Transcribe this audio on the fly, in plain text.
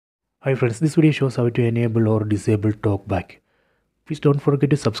Hi friends, this video shows how to enable or disable Talkback. Please don't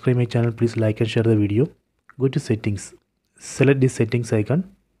forget to subscribe my channel. Please like and share the video. Go to settings. Select the settings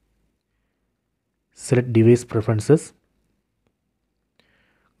icon. Select device preferences.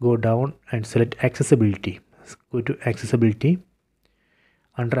 Go down and select accessibility. Go to accessibility.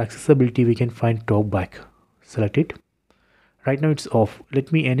 Under accessibility we can find Talkback. Select it. Right now it's off.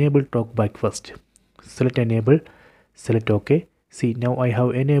 Let me enable Talkback first. Select enable. Select OK. See, now I have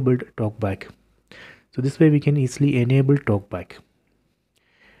enabled Talkback. So this way we can easily enable Talkback.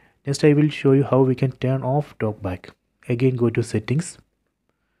 Next I will show you how we can turn off Talkback. Again go to settings.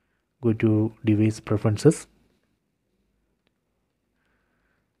 Go to device preferences.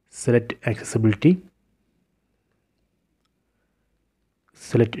 Select accessibility.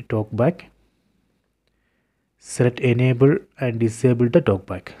 Select Talkback. Select enable and disable the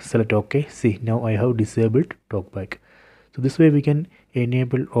Talkback. Select OK. See, now I have disabled Talkback. So this way we can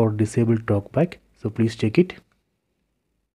enable or disable Talkback. So please check it.